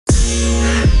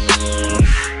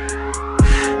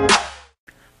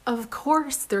of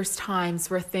course, there's times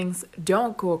where things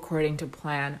don't go according to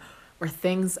plan, where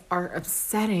things are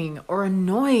upsetting or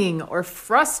annoying or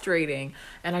frustrating,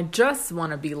 and I just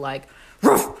want to be like,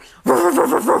 ruff, ruff,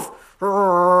 ruff, ruff,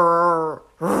 ruff,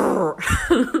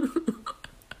 ruff.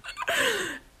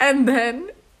 And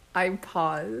then I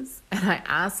pause and I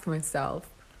ask myself,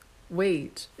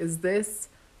 wait, is this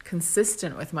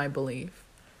consistent with my belief?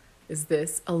 Is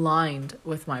this aligned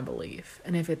with my belief?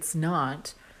 And if it's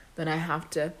not, then I have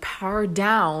to power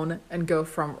down and go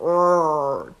from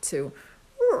to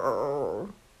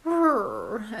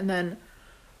and then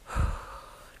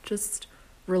just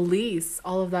release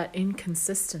all of that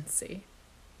inconsistency.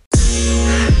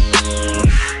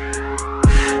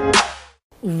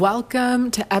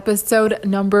 Welcome to episode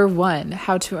number 1,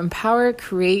 how to empower,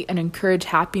 create, and encourage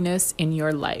happiness in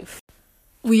your life.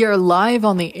 We are live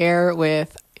on the air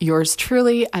with yours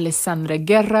truly, Alessandra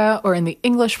Guerra, or in the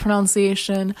English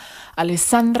pronunciation,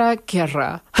 Alessandra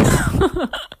Guerra.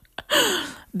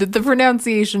 Did the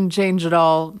pronunciation change at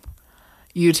all?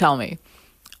 You tell me.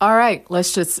 All right,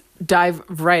 let's just dive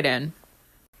right in.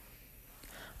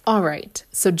 All right,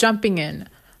 so jumping in.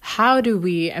 How do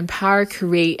we empower,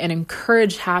 create, and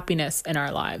encourage happiness in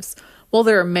our lives? Well,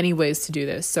 there are many ways to do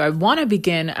this. So I want to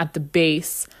begin at the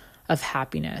base of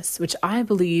happiness, which I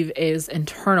believe is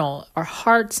internal, our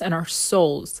hearts and our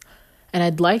souls. And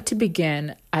I'd like to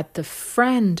begin at the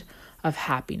friend of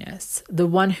happiness, the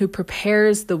one who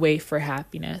prepares the way for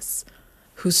happiness,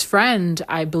 whose friend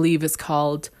I believe is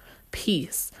called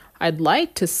peace. I'd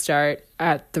like to start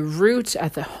at the root,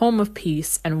 at the home of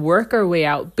peace, and work our way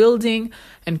out, building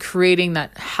and creating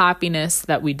that happiness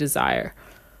that we desire.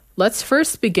 Let's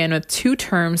first begin with 2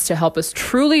 terms to help us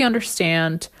truly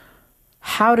understand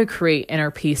how to create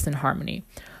inner peace and harmony.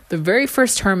 The very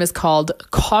first term is called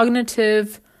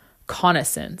cognitive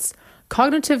connaissance.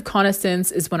 Cognitive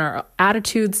connaissance is when our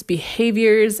attitudes,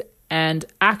 behaviors, and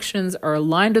actions are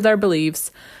aligned with our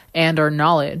beliefs and our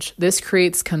knowledge. This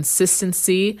creates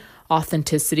consistency,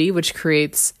 authenticity, which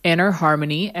creates inner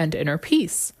harmony and inner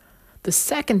peace. The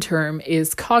second term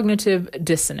is cognitive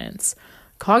dissonance.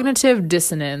 Cognitive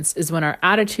dissonance is when our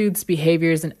attitudes,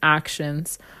 behaviors, and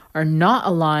actions are not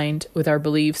aligned with our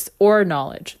beliefs or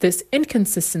knowledge. This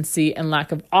inconsistency and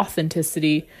lack of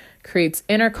authenticity creates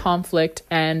inner conflict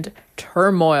and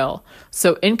turmoil.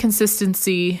 So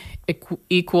inconsistency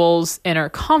equals inner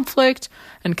conflict,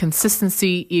 and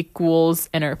consistency equals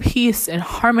inner peace and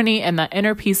harmony. And that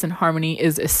inner peace and harmony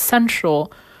is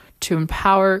essential to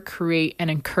empower, create,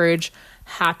 and encourage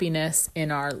happiness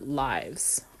in our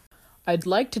lives. I'd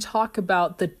like to talk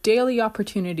about the daily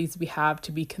opportunities we have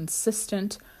to be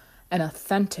consistent and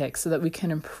authentic so that we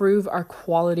can improve our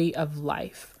quality of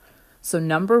life. So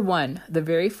number 1, the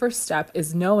very first step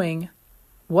is knowing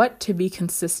what to be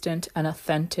consistent and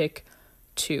authentic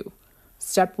to.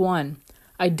 Step 1,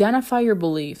 identify your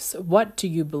beliefs. What do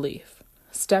you believe?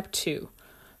 Step 2,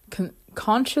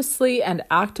 consciously and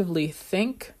actively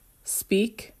think,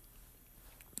 speak,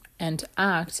 and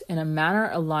act in a manner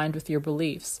aligned with your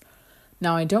beliefs.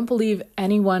 Now, I don't believe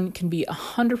anyone can be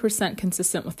 100%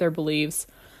 consistent with their beliefs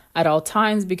at all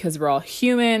times because we're all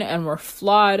human and we're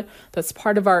flawed. That's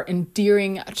part of our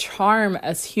endearing charm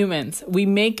as humans. We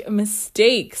make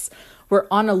mistakes. We're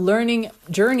on a learning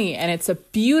journey, and it's a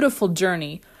beautiful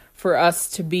journey for us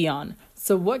to be on.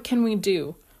 So what can we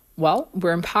do? Well,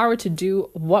 we're empowered to do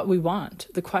what we want.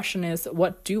 The question is,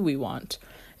 what do we want?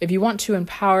 If you want to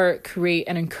empower, create,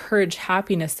 and encourage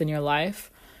happiness in your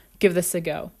life, give this a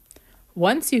go.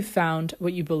 Once you've found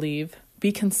what you believe,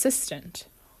 be consistent.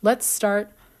 Let's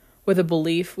start with a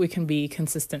belief we can be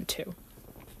consistent to.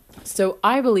 So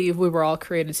I believe we were all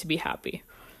created to be happy.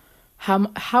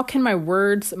 How can my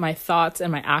words, my thoughts,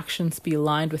 and my actions be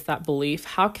aligned with that belief?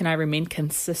 How can I remain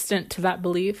consistent to that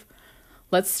belief?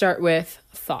 Let's start with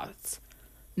thoughts.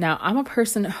 Now, I'm a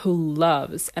person who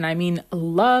loves, and I mean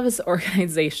loves,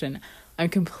 organization. I'm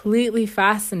completely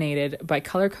fascinated by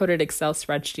color-coded Excel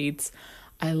spreadsheets.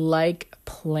 I like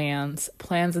plans.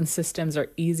 Plans and systems are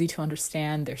easy to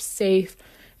understand. They're safe.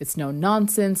 It's no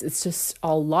nonsense. It's just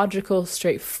all logical,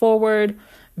 straightforward,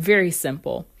 very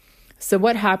simple. So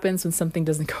what happens when something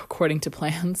doesn't go according to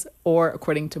plans or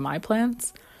according to my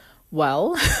plans?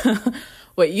 Well,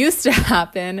 what used to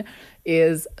happen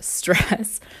is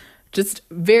stress. Just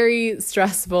very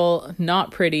stressful, not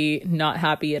pretty, not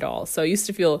happy at all. So I used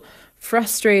to feel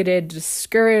frustrated,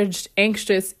 discouraged,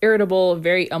 anxious, irritable,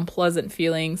 very unpleasant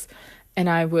feelings. And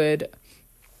I would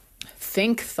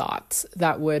think thoughts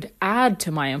that would add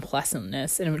to my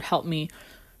unpleasantness, and it would help me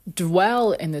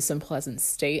dwell in this unpleasant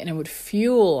state, and it would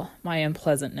fuel my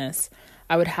unpleasantness.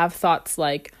 I would have thoughts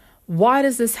like, why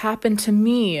does this happen to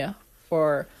me?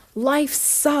 Or life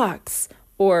sucks,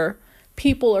 or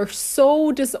people are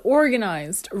so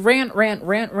disorganized. Rant, rant,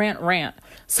 rant, rant, rant.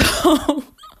 So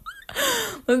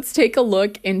let's take a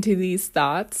look into these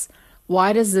thoughts.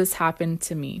 Why does this happen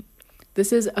to me?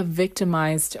 This is a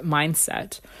victimized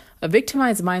mindset. A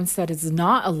victimized mindset is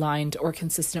not aligned or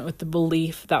consistent with the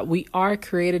belief that we are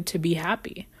created to be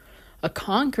happy. A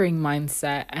conquering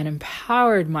mindset, an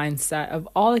empowered mindset of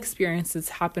all experiences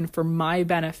happen for my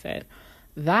benefit,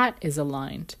 that is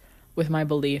aligned with my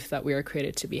belief that we are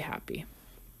created to be happy.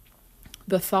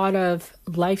 The thought of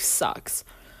life sucks.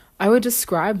 I would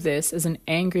describe this as an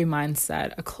angry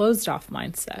mindset, a closed off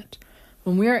mindset.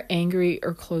 When we are angry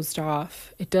or closed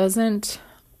off, it doesn't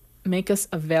make us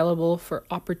available for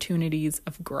opportunities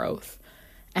of growth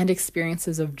and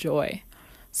experiences of joy.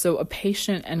 So a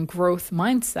patient and growth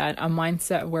mindset, a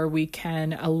mindset where we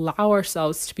can allow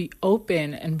ourselves to be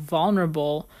open and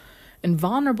vulnerable in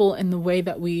the way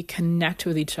that we connect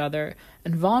with each other,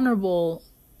 and vulnerable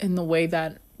in the way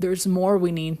that there's more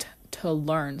we need to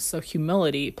learn. So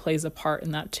humility plays a part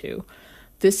in that too.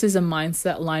 This is a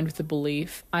mindset aligned with the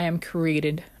belief, I am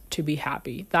created to be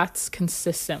happy. That's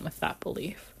consistent with that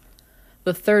belief.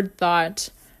 The third thought,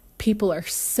 people are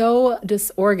so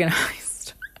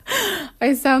disorganized.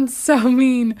 I sound so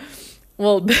mean.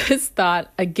 Well, this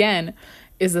thought, again,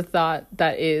 is a thought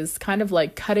that is kind of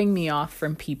like cutting me off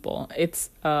from people.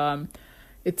 It's a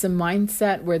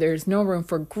mindset where there's no room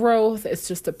for growth. It's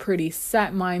just a pretty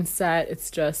set mindset.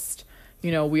 It's just,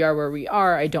 we are where we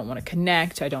are. I don't want to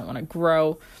connect. I don't want to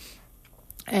grow.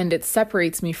 And it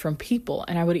separates me from people.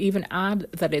 And I would even add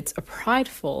that it's a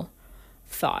prideful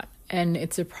thought, and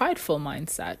it's a prideful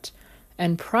mindset.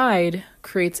 And pride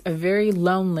creates a very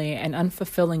lonely and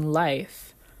unfulfilling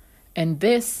life. And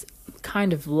this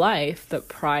kind of life that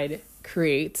pride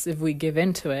creates, if we give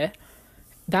into it,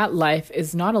 that life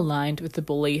is not aligned with the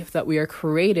belief that we are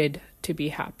created to be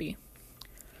happy.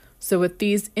 So with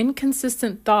these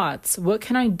inconsistent thoughts, what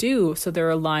can I do so they're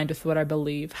aligned with what I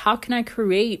believe? How can I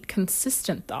create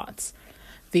consistent thoughts?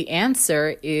 The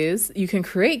answer is you can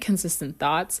create consistent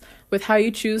thoughts with how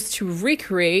you choose to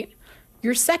recreate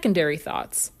your secondary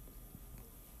thoughts.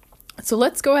 So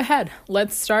let's go ahead.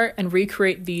 Let's start and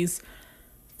recreate these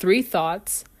 3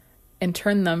 thoughts and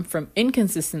turn them from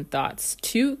inconsistent thoughts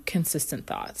to consistent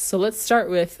thoughts. So let's start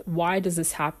with, why does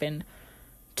this happen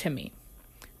to me?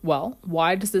 Well,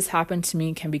 why does this happen to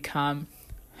me can become,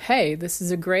 hey, this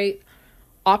is a great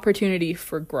opportunity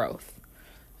for growth.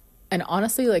 And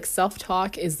honestly,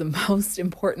 self-talk is the most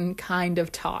important kind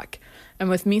of talk. And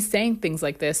with me saying things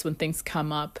like this, when things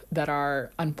come up that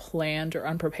are unplanned or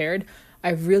unprepared,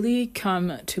 I've really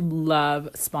come to love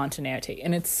spontaneity.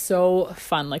 And it's so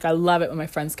fun. I love it when my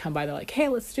friends come by. They're like, hey,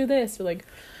 let's do this. Or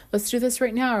let's do this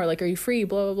right now. Or are you free?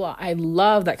 Blah, blah, blah. I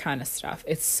love that kind of stuff.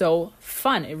 It's so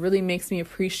fun. It really makes me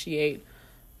appreciate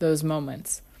those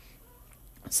moments.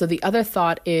 So the other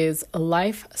thought is,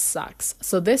 life sucks.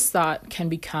 So this thought can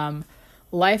become,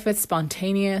 life is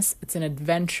spontaneous. It's an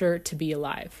adventure to be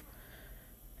alive.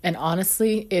 And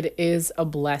honestly, it is a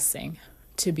blessing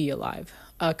to be alive.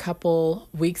 A couple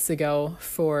weeks ago,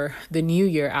 for the new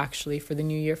year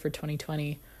for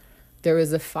 2020, there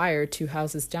was a fire 2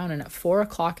 houses down. And at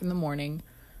 4:00 in the morning,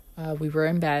 we were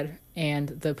in bed, and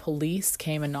the police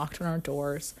came and knocked on our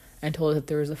doors and told us that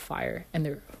there was a fire.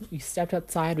 And we stepped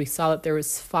outside. We saw that there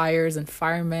was fires and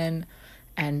firemen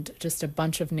and just a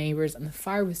bunch of neighbors. And the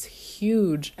fire was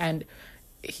huge. And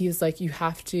he's like, you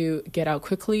have to get out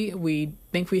quickly. We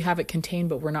think we have it contained,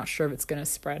 but we're not sure if it's going to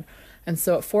spread. And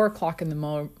so at 4:00 in the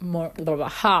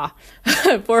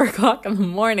 4:00 in the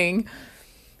morning,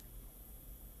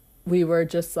 we were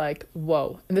just like,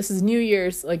 whoa. And this is New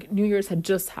Year's. New Year's had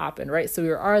just happened, right? So we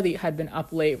had been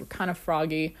up late. We're kind of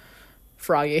foggy,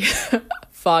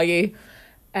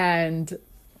 and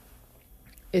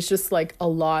it's just a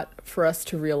lot for us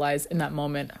to realize in that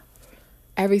moment.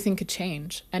 Everything could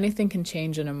change. Anything can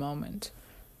change in a moment.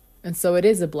 And so it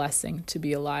is a blessing to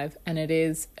be alive, and it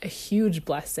is a huge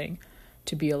blessing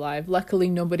to be alive.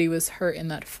 Luckily, nobody was hurt in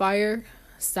that fire.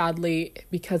 Sadly,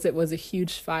 because it was a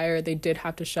huge fire, they did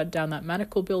have to shut down that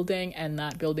medical building, and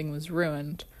that building was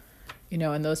ruined.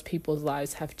 And those people's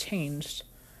lives have changed.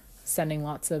 Sending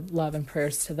lots of love and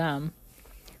prayers to them.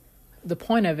 The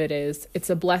point of it is,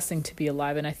 it's a blessing to be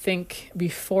alive. And I think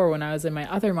before, when I was in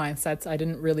my other mindsets, I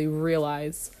didn't really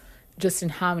realize just in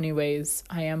how many ways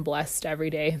I am blessed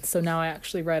every day. And so now I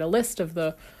actually write a list of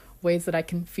the ways that I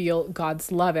can feel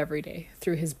God's love every day,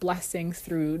 through his blessings,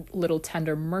 through little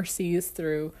tender mercies,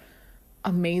 through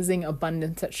amazing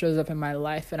abundance that shows up in my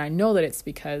life. And I know that it's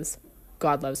because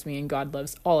God loves me and God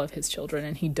loves all of his children,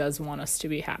 and he does want us to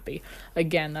be happy.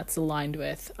 Again, that's aligned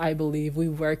with, I believe we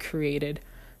were created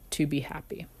to be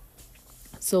happy.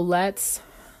 So let's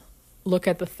look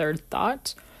at the third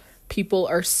thought. People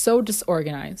are so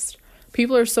disorganized.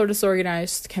 People are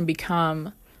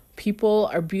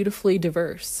beautifully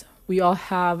diverse. We all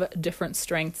have different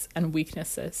strengths and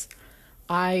weaknesses.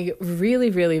 I really,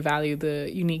 really value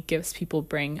the unique gifts people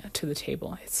bring to the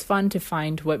table. It's fun to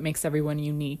find what makes everyone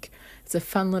unique. It's a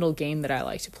fun little game that I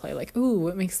like to play. Like, ooh,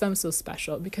 what makes them so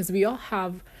special? Because we all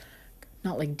have,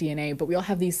 not like DNA, but we all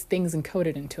have these things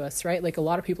encoded into us, right? Like a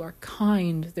lot of people are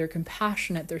kind, they're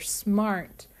compassionate, they're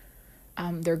smart,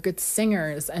 they're good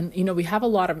singers. And, we have a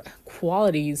lot of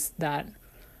qualities that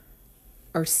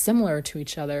are similar to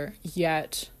each other,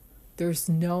 yet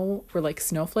we're like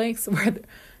snowflakes where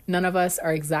none of us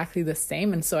are exactly the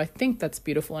same. And so I think that's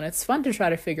beautiful. And it's fun to try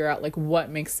to figure out like what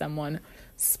makes someone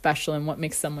special and what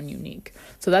makes someone unique.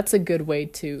 So that's a good way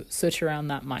to switch around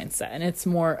that mindset. And it's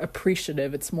more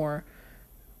appreciative. It's more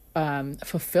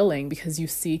fulfilling because you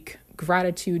seek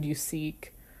gratitude. You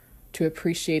seek to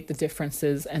appreciate the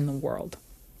differences in the world.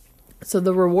 So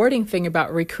the rewarding thing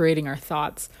about recreating our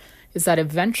thoughts is that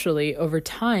eventually, over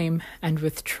time and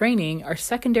with training, our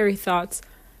secondary thoughts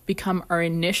become our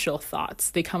initial thoughts.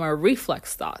 They become our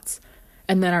reflex thoughts.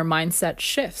 And then our mindset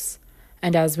shifts.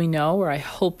 And as we know, or I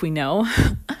hope we know,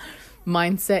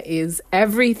 mindset is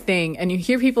everything. And you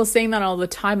hear people saying that all the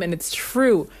time, and it's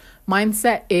true.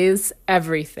 Mindset is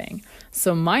everything.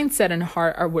 So mindset and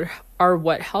heart are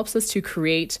what helps us to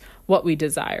create what we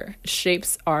desire. It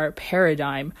shapes our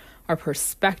paradigm, our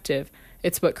perspective.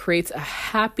 It's what creates a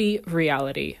happy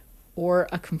reality or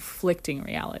a conflicting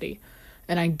reality.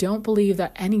 And I don't believe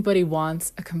that anybody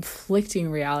wants a conflicting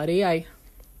reality. At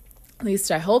least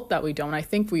I hope that we don't. I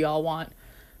think we all want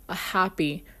a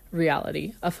happy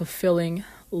reality, a fulfilling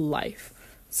life.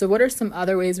 So what are some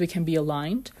other ways we can be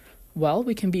aligned? Well,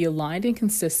 we can be aligned and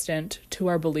consistent to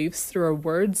our beliefs through our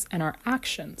words and our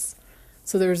actions.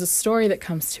 So there's a story that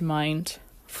comes to mind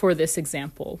for this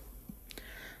example.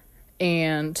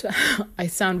 And I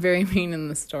sound very mean in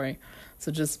the story,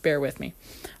 so just bear with me.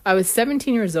 I was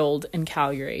 17 years old in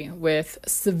Calgary with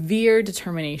severe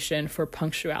determination for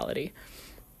punctuality.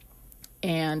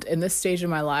 And in this stage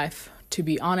of my life, to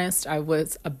be honest, I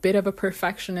was a bit of a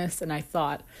perfectionist, and I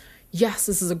thought, yes,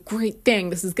 this is a great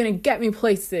thing. This is going to get me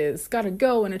places. Got to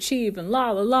go and achieve and la,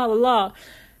 la, la, la, la.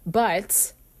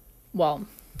 But, well,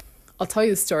 I'll tell you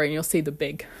the story and you'll see the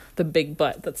big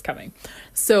but that's coming.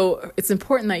 So it's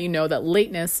important that you know that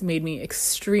lateness made me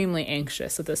extremely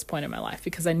anxious at this point in my life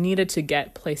because I needed to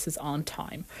get places on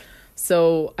time.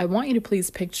 So I want you to please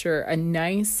picture a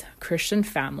nice Christian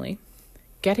family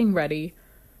getting ready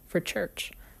for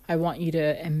church. I want you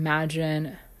to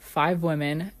imagine 5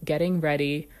 women getting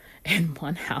ready in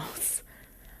one house.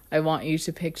 I want you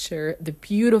to picture the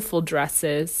beautiful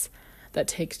dresses that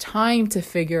take time to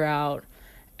figure out,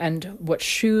 and what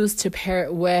shoes to pair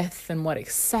it with, and what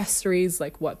accessories,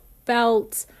 like what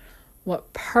belt,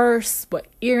 what purse, what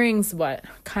earrings, what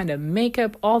kind of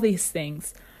makeup, all these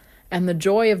things. And the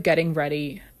joy of getting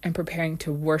ready and preparing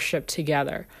to worship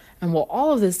together. And while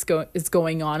all of this is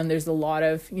going on, and there's a lot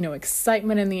of,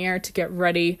 excitement in the air to get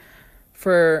ready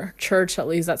for church, at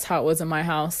least that's how it was in my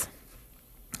house,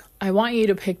 I want you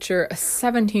to picture a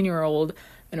 17-year-old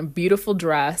in a beautiful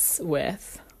dress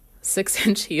with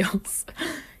 6-inch heels,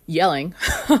 yelling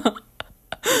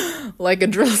like a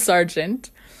drill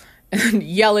sergeant and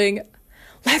yelling,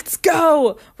 "Let's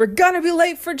go! We're gonna be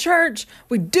late for church!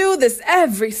 We do this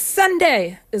every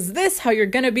Sunday! Is this how you're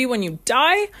gonna be when you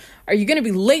die? Are you gonna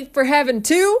be late for heaven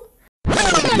too?"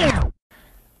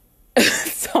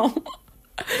 So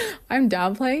I'm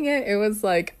downplaying it. It was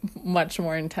like much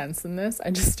more intense than this.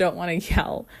 I just don't want to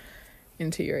yell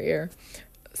into your ear.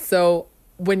 So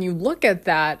when you look at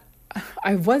that,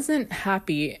 I wasn't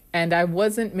happy and I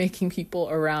wasn't making people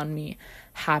around me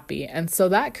happy. And so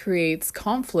that creates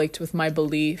conflict with my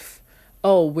belief,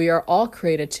 we are all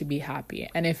created to be happy.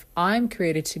 And if I'm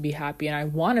created to be happy and I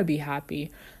want to be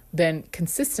happy, then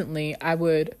consistently I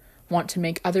would want to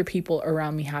make other people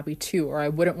around me happy too, or I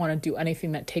wouldn't want to do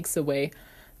anything that takes away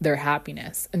their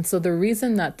happiness. And so the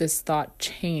reason that this thought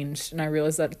changed, and I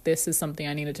realized that this is something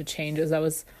I needed to change, is I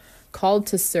was called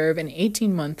to serve an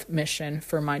 18-month mission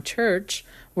for my church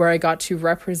where I got to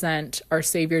represent our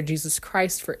Savior Jesus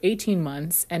Christ for 18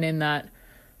 months. And in that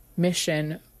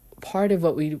mission, part of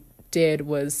what we did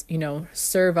was,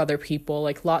 serve other people,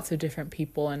 like lots of different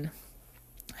people, and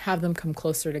have them come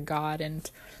closer to God and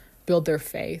build their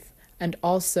faith. And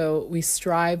also we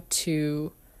strive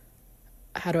to,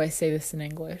 how do I say this in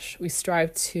English? We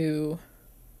strive to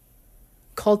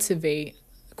cultivate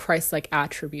Christ-like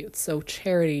attributes. So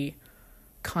charity,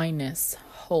 kindness,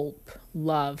 hope,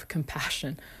 love,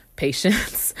 compassion,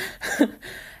 patience.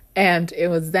 And it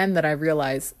was then that I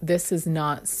realized this is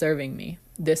not serving me.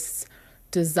 This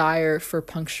desire for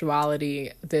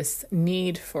punctuality, this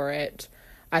need for it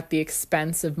at the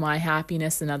expense of my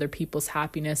happiness and other people's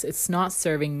happiness, it's not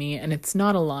serving me and it's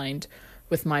not aligned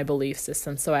with my belief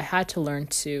system. So I had to learn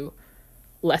to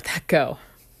let that go.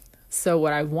 So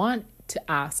what I want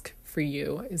to ask for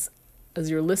you is, as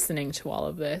you're listening to all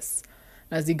of this,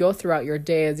 as you go throughout your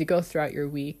day, as you go throughout your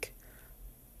week,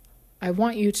 I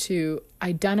want you to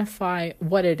identify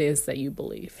what it is that you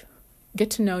believe.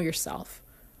 Get to know yourself.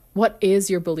 What is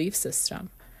your belief system?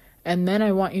 And then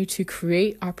I want you to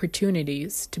create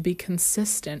opportunities to be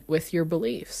consistent with your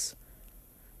beliefs.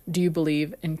 Do you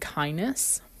believe in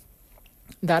kindness?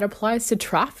 That applies to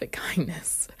traffic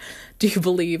kindness. Do you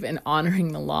believe in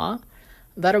honoring the law?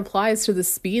 That applies to the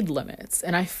speed limits.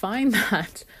 And I find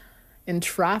that in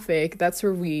traffic, that's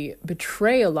where we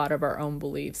betray a lot of our own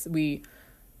beliefs. We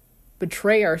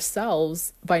betray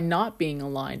ourselves by not being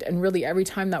aligned. And really, every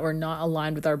time that we're not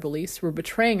aligned with our beliefs, we're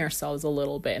betraying ourselves a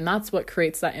little bit. And that's what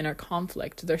creates that inner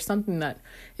conflict. There's something that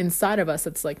inside of us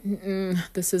that's like,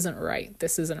 this isn't right.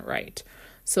 This isn't right.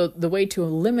 So the way to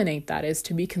eliminate that is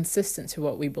to be consistent to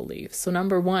what we believe. So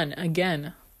number one,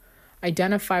 again,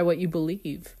 identify what you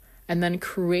believe. And then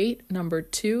number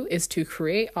two is to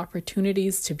create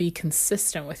opportunities to be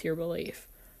consistent with your belief.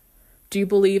 Do you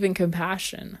believe in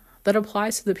compassion? That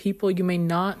applies to the people you may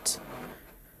not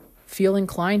feel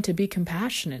inclined to be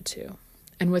compassionate to.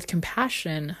 And with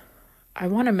compassion, I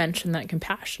want to mention that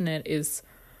compassionate is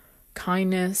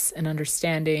kindness and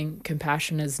understanding.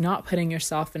 Compassion is not putting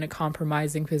yourself in a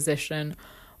compromising position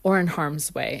or in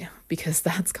harm's way, because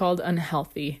that's called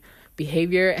unhealthy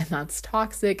behavior and that's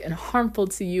toxic and harmful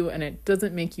to you, and it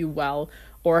doesn't make you well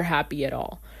or happy at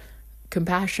all.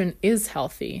 Compassion is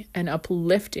healthy and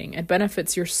uplifting. It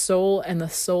benefits your soul and the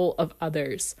soul of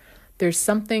others. There's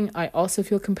something I also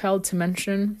feel compelled to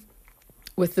mention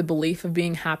with the belief of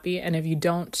being happy. And if you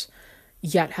don't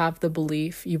yet have the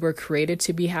belief you were created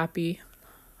to be happy,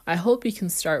 I hope you can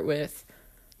start with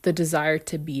the desire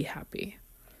to be happy.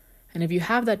 And if you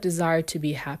have that desire to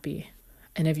be happy,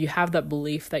 and if you have that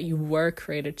belief that you were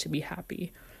created to be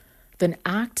happy, then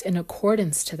act in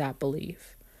accordance to that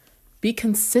belief. Be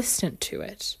consistent to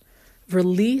it.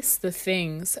 Release the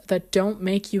things that don't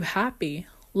make you happy.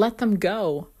 Let them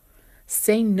go.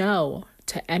 Say no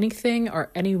to anything or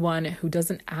anyone who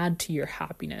doesn't add to your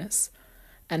happiness.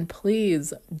 And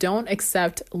please don't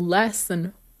accept less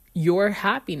than your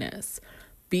happiness.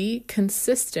 Be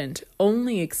consistent.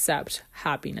 Only accept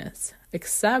happiness.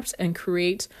 Accept and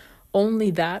create only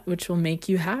that which will make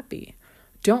you happy.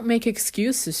 Don't make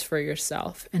excuses for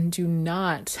yourself, and do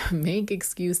not make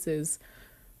excuses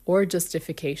or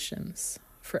justifications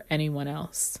for anyone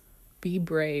else. Be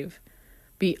brave,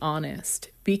 be honest,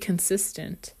 be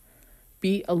consistent,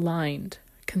 be aligned.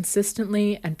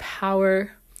 Consistently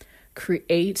empower,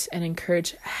 create, and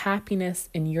encourage happiness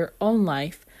in your own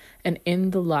life and in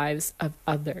the lives of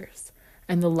others.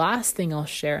 And the last thing I'll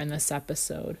share in this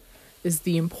episode is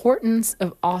the importance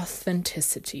of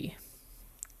authenticity.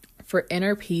 For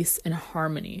inner peace and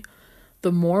harmony,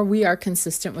 the more we are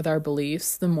consistent with our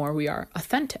beliefs, the more we are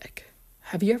authentic.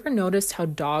 Have you ever noticed how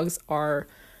dogs are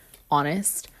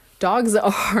honest? Dogs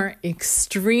are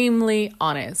extremely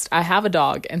honest. I have a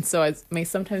dog, and so I may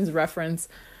sometimes reference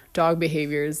dog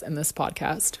behaviors in this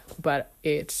podcast, but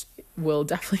it will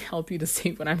definitely help you to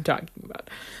see what I'm talking about.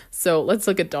 So let's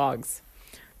look at dogs.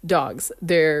 Dogs,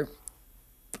 they're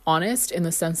honest in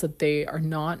the sense that they are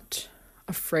not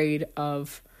afraid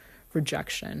of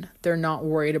rejection. They're not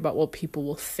worried about what people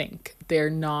will think. They're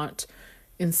not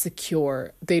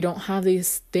insecure. They don't have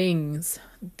these things,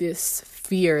 this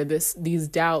fear, these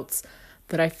doubts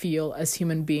that I feel as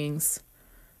human beings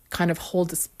kind of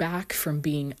hold us back from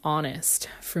being honest,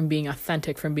 from being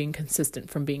authentic, from being consistent,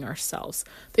 from being ourselves.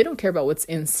 They don't care about what's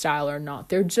in style or not.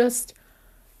 They're just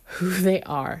who they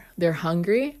are. They're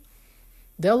hungry.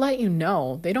 They'll let you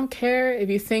know. They don't care if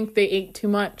you think they ate too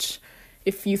much,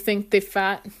 if you think they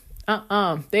fat.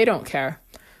 They don't care.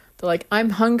 They're like, I'm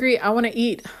hungry. I want to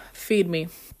eat. Feed me.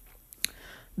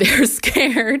 They're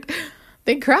scared.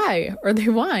 They cry or they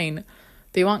whine.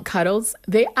 They want cuddles.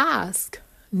 They ask.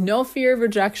 No fear of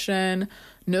rejection.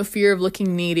 No fear of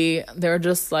looking needy. They're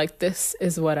just like, this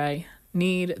is what I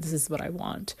need. This is what I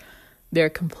want. They're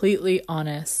completely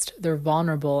honest. They're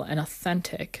vulnerable and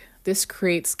authentic. This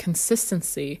creates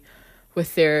consistency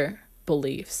with their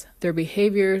beliefs. Their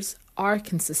behaviors are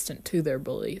consistent to their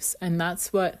beliefs, and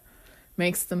that's what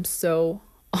makes them so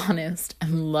honest,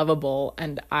 and lovable.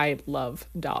 And I love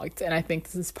dogs. And I think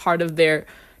this is part of their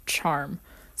charm.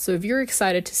 So if you're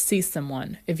excited to see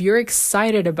someone, if you're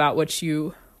excited about what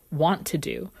you want to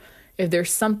do, if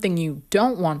there's something you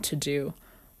don't want to do,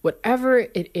 whatever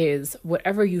it is,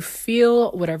 whatever you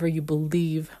feel, whatever you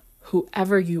believe,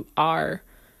 whoever you are,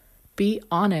 be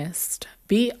honest,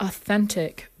 be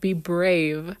authentic, be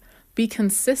brave, be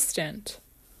consistent.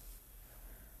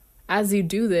 As you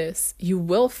do this, you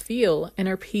will feel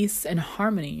inner peace and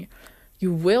harmony.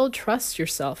 You will trust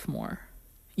yourself more.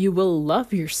 You will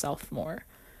love yourself more.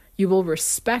 You will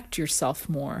respect yourself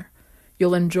more.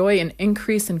 You'll enjoy an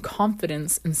increase in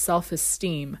confidence and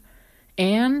self-esteem,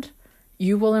 and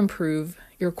you will improve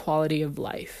your quality of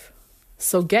life.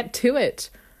 So get to it.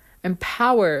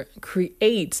 Empower,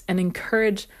 create, and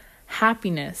encourage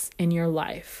happiness in your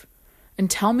life. And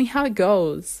tell me how it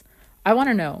goes. I want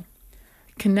to know.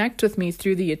 Connect with me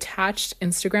through the attached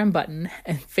Instagram button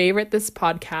and favorite this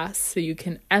podcast so you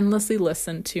can endlessly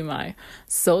listen to my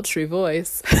sultry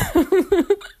voice.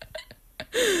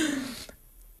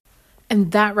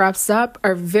 And that wraps up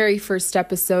our very first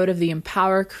episode of the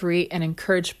Empower, Create, and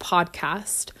Encourage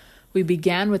podcast. We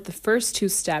began with the first 2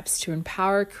 steps to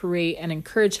empower, create, and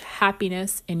encourage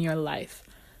happiness in your life.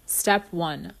 Step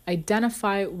 1,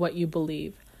 identify what you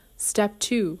believe. Step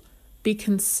 2, be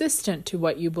consistent to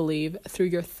what you believe through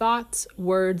your thoughts,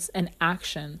 words, and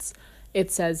actions.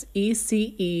 It says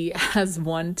ECE as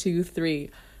 1, 2, 3.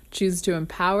 Choose to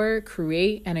empower,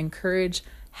 create, and encourage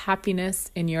happiness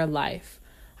in your life.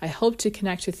 I hope to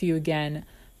connect with you again.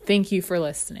 Thank you for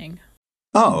listening.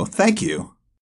 Oh, thank you.